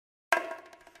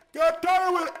Hi,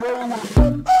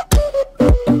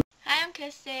 I'm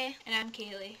Christy. And I'm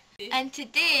Kaylee. And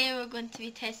today we're going to be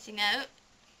testing out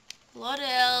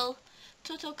Loreal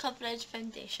Total Coverage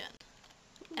Foundation.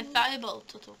 Infallible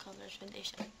Total Coverage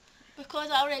Foundation. Because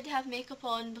I already have makeup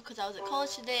on, because I was at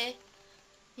college today,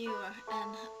 you were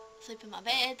asleep in my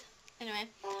bed. Anyway,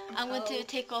 I'm going to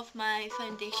take off my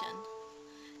foundation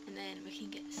and then we can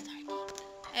get started.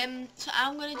 So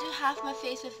I'm going to do half my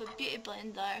face with a beauty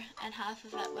blender and half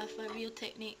of it with a Real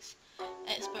Techniques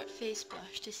Expert face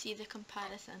brush to see the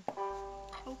comparison.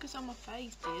 Focus on my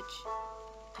face, bitch.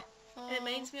 It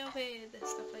reminds me of the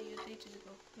stuff I used ages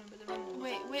ago. Remember the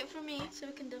rainbow? Wait for me so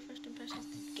we can do first impressions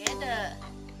together.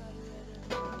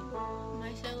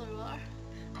 My sailor war.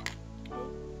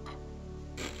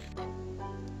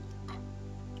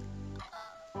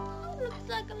 Looks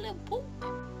like a little poop.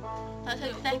 That's how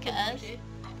you think it is.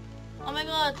 Oh my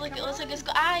god, look, it looks like it's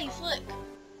got eyes, look.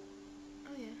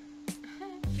 Oh yeah.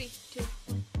 3, 2,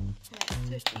 1. Right,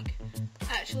 to a cheek.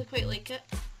 I actually quite like it.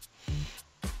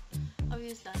 I'll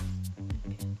use that.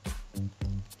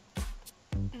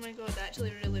 Oh my god, I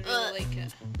actually really like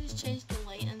it. Just change the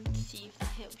lighting to see if that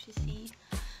helps you see.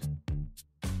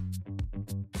 I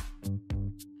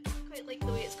quite like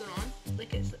the way it's going on.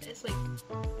 Like it's like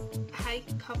high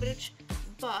coverage,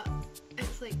 but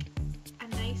it's like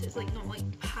it's like not like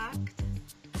packed,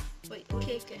 like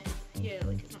cakey. Yeah,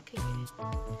 like it's not cakey.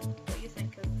 What are you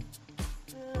thinking?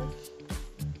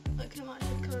 Look how much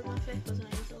I've covered my freckles and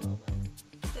I used a little bit.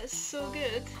 That's so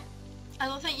good. I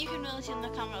don't think you can really see on the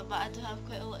camera, but I do have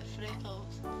quite a lot of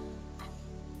freckles.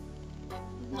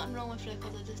 There's nothing wrong with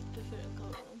freckles, I just prefer to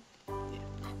cover them. Yeah.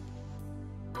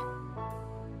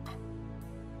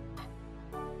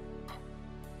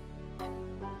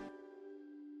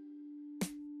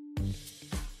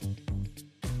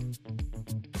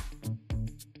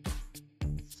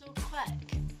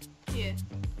 Yeah.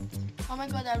 Oh my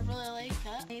god, I really like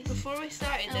it. Before we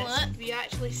started this, we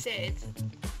actually said,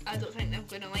 I don't think I'm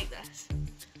going to like this.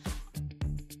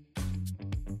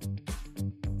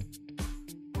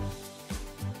 I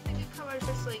think it covers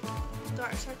this like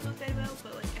dark circles very well,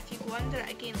 but like if you go under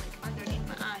it again, like underneath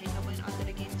my eyes, I went under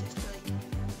again just to like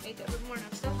make it a bit more, and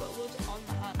I've still got loads on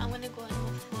my hand. I'm going to go in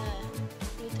with the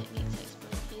Real Techniques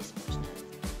Expert face brush now.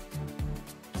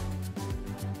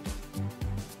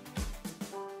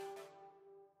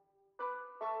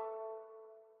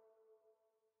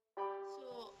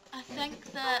 I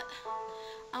think that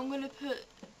I'm going to put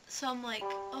some like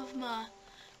of my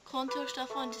contour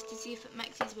stuff on just to see if it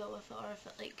mixes well with it or if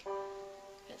it like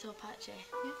gets all patchy.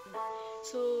 Yeah.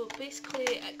 So basically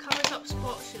it covers up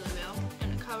spots really well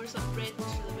and it covers up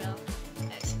redness really well.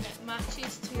 It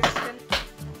matches to your skin.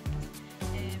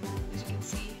 As you can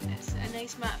see, it's a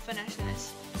nice matte finish and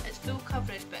it's full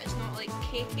coverage, but it's not like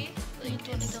cakey. Like you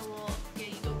don't need a lot. Yeah,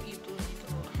 you don't need a lot.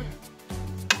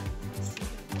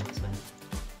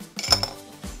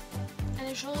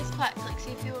 It's really quick, like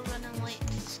say if you were running late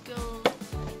to school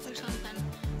or something,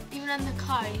 even in the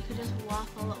car you could just whap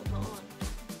a little bit on.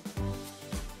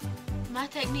 My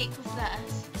technique with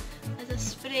this is I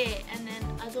spray and then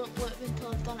I don't look until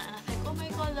I've done it and I think, oh my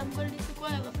god, I'm going to need to go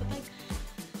out with a big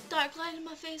dark line in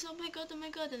my face, oh my god, and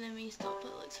then when you stop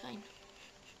it looks fine.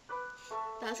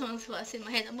 That's honestly what I say in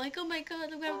my head, I'm like, oh my god,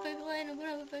 I'm going to have a big line, I'm going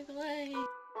to have a big line.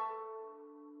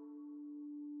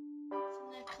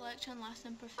 Collection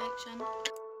Lasting Perfection.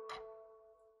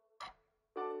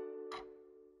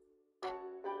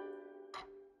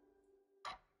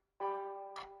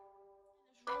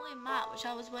 It's really matte, which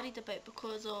I was worried about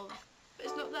because of... But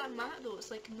it's not that matte though, it's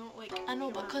like not like... I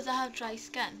know, but because I have dry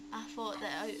skin, I thought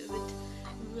that it would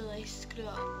really screw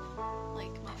up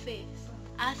like my face.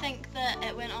 I think that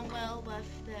it went on well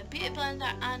with the beauty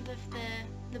blender and with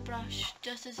the brush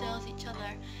just as well as each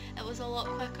other. It was a lot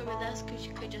quicker with this because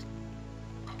you could just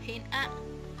paint it,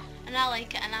 and I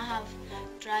like it, and I have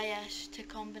dryish to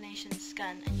combination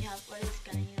skin and you have oily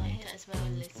skin and you liked it as well.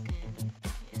 Oily skin.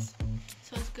 Yes.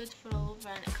 So it's good for all over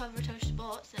and it covered our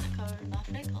spots and it covered my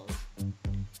freckles.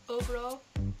 Overall,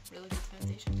 really good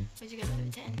foundation. Would you give it out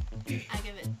of 10? I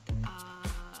give it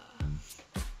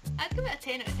I'd give it a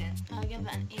 10 out of 10. I'll give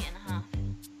it an 8.5.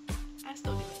 I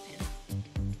still give it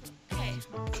a 10. Okay,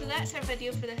 so that's our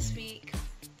video for this week.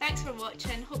 Thanks for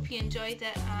watching, hope you enjoyed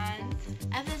it, and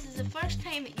if this is the first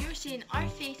time that you're seeing our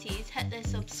faces, hit the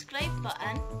subscribe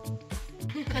button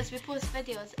because we post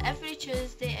videos every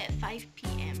Tuesday at 5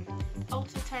 PM.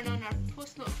 Also turn on our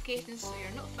post notifications so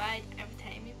you're notified every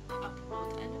time we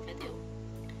upload a new video.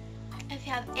 If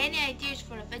you have any ideas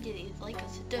for a video that you'd like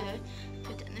us to do,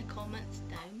 put it in the comments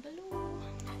down below.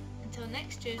 Until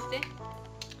next Tuesday,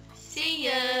 see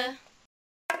ya!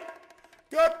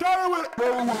 Get down with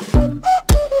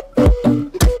it.